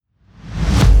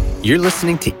You're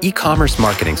listening to E-Commerce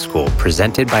Marketing School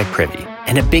presented by Privy.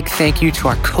 And a big thank you to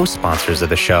our co-sponsors of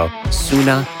the show,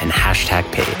 Suna and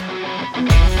 #Paid.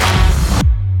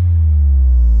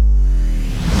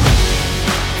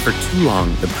 For too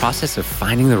long, the process of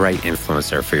finding the right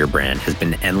influencer for your brand has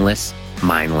been endless,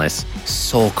 mindless,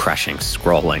 soul-crushing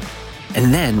scrolling.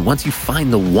 And then once you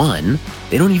find the one,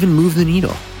 they don't even move the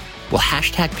needle. Well,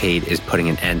 #Paid is putting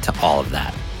an end to all of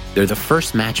that. They're the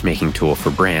first matchmaking tool for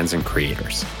brands and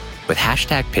creators. With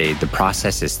 #Paid, the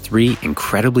process is 3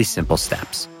 incredibly simple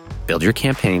steps. Build your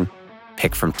campaign,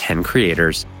 pick from 10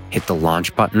 creators, hit the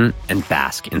launch button, and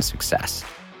bask in success.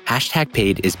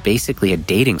 #Paid is basically a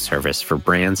dating service for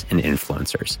brands and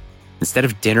influencers. Instead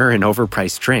of dinner and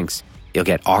overpriced drinks, you'll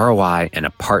get ROI and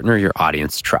a partner your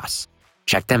audience trusts.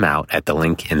 Check them out at the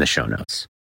link in the show notes.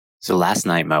 So last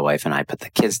night, my wife and I put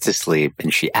the kids to sleep,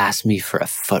 and she asked me for a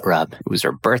foot rub. It was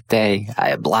her birthday. I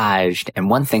obliged. And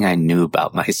one thing I knew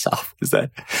about myself is that,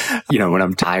 when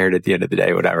I'm tired at the end of the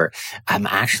day, whatever, I'm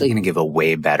actually going to give a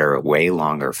way better, way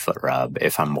longer foot rub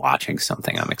if I'm watching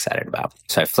something I'm excited about.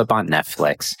 So I flip on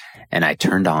Netflix, and I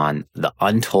turned on the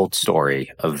untold story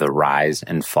of the rise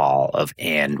and fall of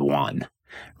And1.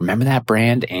 Remember that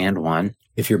brand, And1?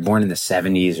 If you're born in the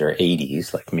 70s or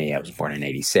 80s, like me, I was born in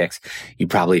 86, you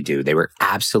probably do. They were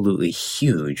absolutely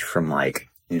huge from like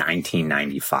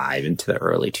 1995 into the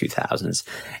early 2000s.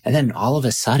 And then all of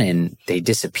a sudden they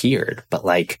disappeared, but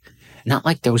not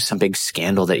like there was some big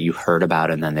scandal that you heard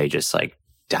about and then they just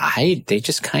died. They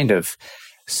just kind of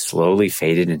slowly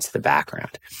faded into the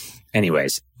background.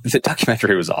 Anyways, the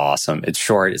documentary was awesome. It's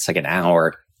short. It's like an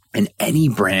hour. And any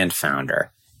brand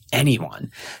founder, anyone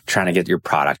trying to get your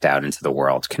product out into the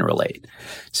world can relate.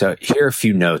 So here are a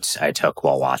few notes I took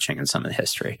while watching and some of the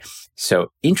history.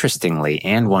 So interestingly,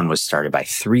 And1 was started by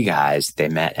 3 guys. They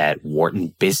met at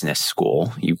Wharton Business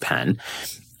School, UPenn,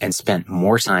 and spent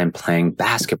more time playing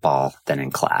basketball than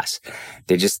in class.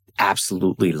 They just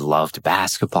absolutely loved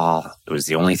basketball. It was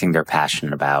the only thing they're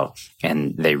passionate about,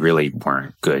 and they really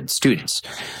weren't good students.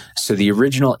 So the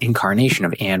original incarnation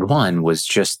of And1 was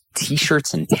just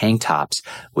t-shirts and tank tops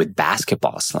with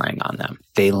basketball slang on them.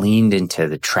 They leaned into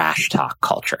the trash talk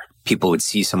culture. People would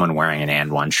see someone wearing an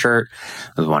And1 shirt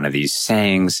with one of these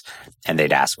sayings, and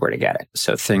they'd ask where to get it.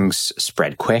 So things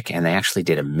spread quick, and they actually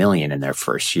did $1 million in their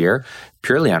first year,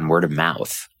 purely on word of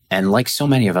mouth. And like so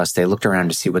many of us, they looked around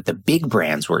to see what the big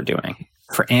brands were doing.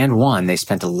 For And1, they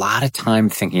spent a lot of time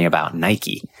thinking about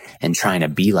Nike and trying to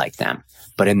be like them,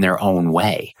 but in their own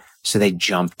way. So they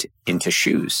jumped into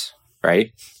shoes,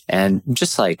 right? And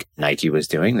just like Nike was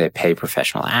doing, they pay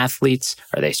professional athletes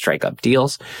or they strike up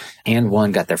deals.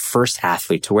 And1 got their first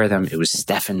athlete to wear them. It was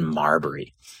Stephen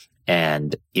Marbury.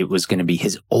 And it was going to be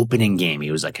his opening game.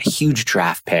 He was like a huge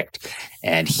draft pick,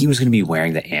 and he was going to be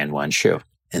wearing the And1 shoe.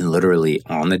 And literally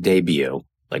on the debut,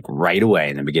 like right away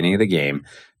in the beginning of the game,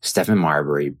 Stephen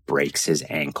Marbury breaks his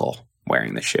ankle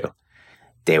wearing the shoe.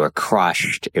 They were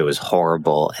crushed. It was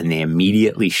horrible. And they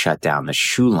immediately shut down the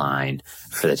shoe line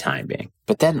for the time being.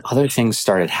 But then other things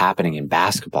started happening in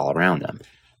basketball around them.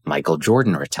 Michael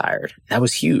Jordan retired. That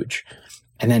was huge.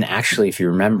 And then actually, if you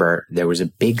remember, there was a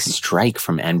big strike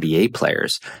from NBA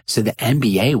players. So the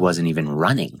NBA wasn't even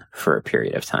running for a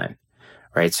period of time,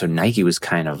 right? So Nike was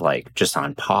kind of just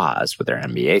on pause with their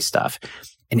NBA stuff.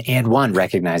 And And1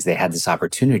 recognized they had this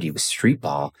opportunity with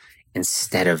streetball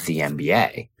instead of the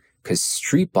NBA. Because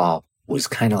streetball was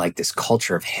kind of like this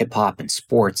culture of hip hop and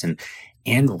sports, and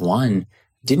And1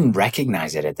 didn't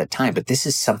recognize it at the time, but this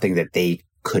is something that they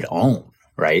could own,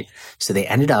 right? So they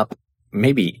ended up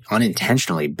maybe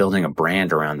unintentionally building a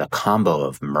brand around the combo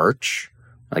of merch,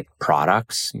 like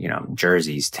products,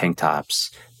 jerseys, tank tops,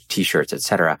 t-shirts,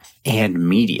 etc., and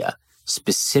media,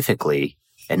 specifically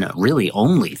and really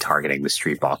only targeting the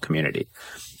streetball community.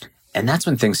 And that's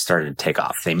when things started to take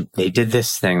off. They did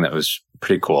this thing that was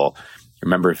pretty cool.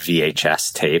 Remember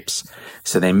VHS tapes?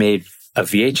 So they made a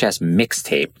VHS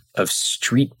mixtape of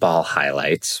street ball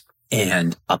highlights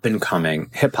and up and coming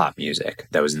hip hop music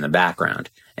that was in the background.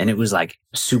 And it was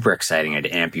super exciting.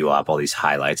 It'd amp you up, all these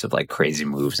highlights of crazy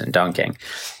moves and dunking.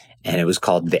 And it was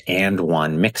called the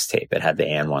And1 mixtape. It had the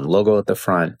And1 logo at the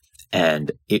front.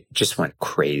 And it just went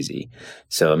crazy.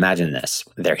 So imagine this.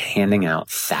 They're handing out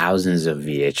thousands of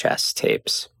VHS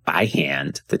tapes by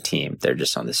hand, the team. They're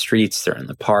just on the streets. They're in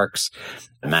the parks.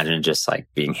 Imagine just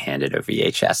being handed a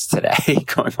VHS today,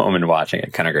 going home and watching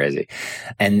it. Kind of crazy.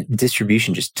 And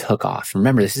distribution just took off.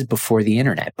 Remember, this is before the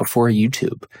internet, before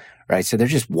YouTube, right? So they're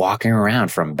just walking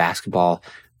around from basketball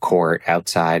court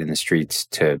outside in the streets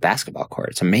to basketball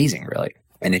court. It's amazing, really.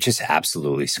 And it just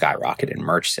absolutely skyrocketed in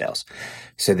merch sales.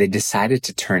 So they decided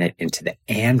to turn it into the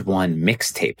And1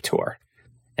 mixtape tour.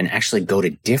 and actually go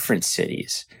to different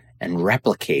cities and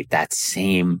replicate that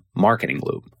same marketing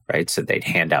loop, right? So they'd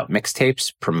hand out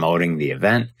mixtapes promoting the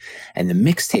event, and the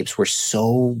mixtapes were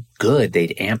so good,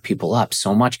 they'd amp people up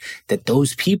so much that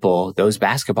those people, those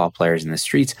basketball players in the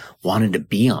streets, wanted to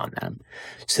be on them.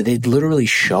 So they'd literally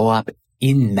show up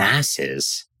in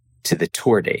masses to the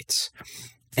tour dates.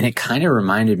 And it kind of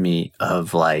reminded me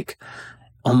of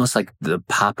almost like the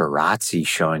paparazzi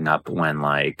showing up when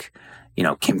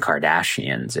Kim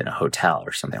Kardashian's in a hotel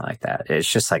or something like that.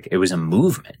 It's just it was a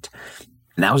movement.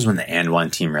 And that was when the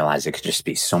And1 team realized it could just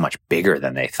be so much bigger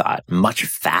than they thought, much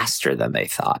faster than they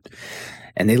thought.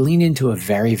 And they leaned into a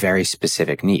very, very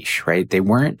specific niche, right? They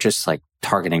weren't just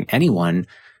targeting anyone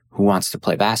who wants to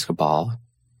play basketball,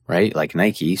 right? Like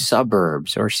Nike,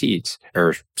 suburbs or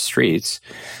streets,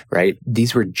 right?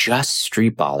 These were just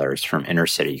street ballers from inner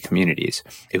city communities.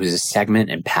 It was a segment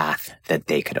and path that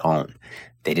they could own.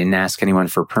 They didn't ask anyone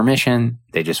for permission.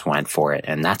 They just went for it.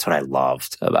 And that's what I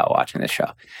loved about watching this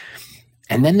show.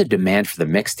 And then the demand for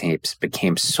the mixtapes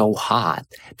became so hot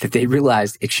that they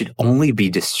realized it should only be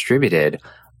distributed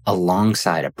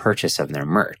alongside a purchase of their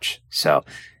merch. So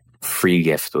free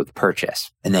gift with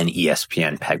purchase. And then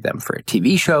ESPN pegged them for a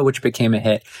TV show, which became a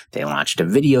hit. They launched a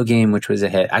video game, which was a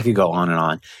hit. I could go on and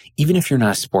on. Even if you're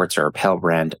not a sports or apparel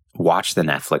brand, watch the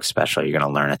Netflix special. You're going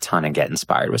to learn a ton and get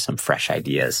inspired with some fresh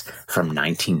ideas from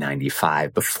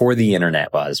 1995, before the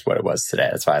internet was what it was today.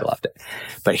 That's why I loved it.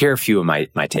 But here are a few of my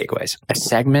takeaways. A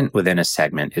segment within a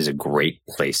segment is a great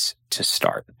place to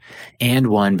start.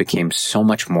 And1 became so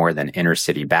much more than inner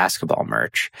city basketball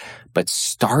merch, but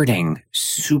starting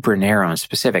super narrow and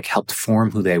specific helped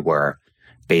form who they were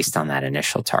based on that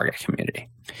initial target community.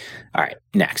 All right,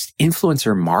 next,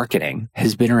 influencer marketing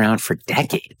has been around for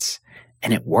decades,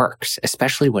 and it works,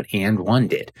 especially what And1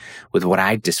 did with what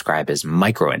I describe as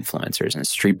micro-influencers in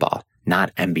street ball,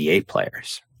 not NBA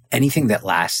players. Anything that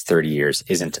lasts 30 years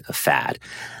isn't a fad.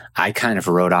 I kind of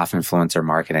wrote off influencer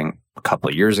marketing a couple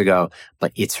of years ago,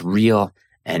 but it's real,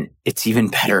 and it's even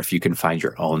better if you can find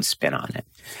your own spin on it.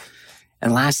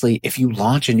 And lastly, if you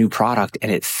launch a new product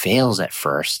and it fails at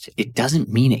first, it doesn't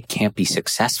mean it can't be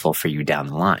successful for you down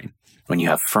the line when you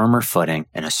have firmer footing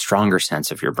and a stronger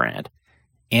sense of your brand.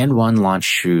 And1 launched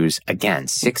shoes again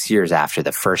 6 years after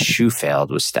the first shoe failed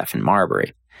with Stephen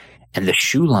Marbury. And the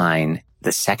shoe line,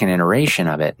 the second iteration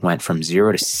of it, went from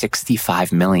 0 to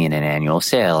 65 million in annual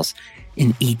sales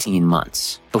in 18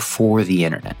 months before the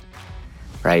internet,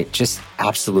 right? Just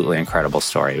absolutely incredible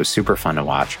story. It was super fun to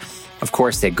watch. Of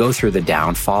course, they go through the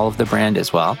downfall of the brand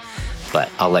as well, but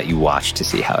I'll let you watch to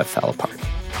see how it fell apart.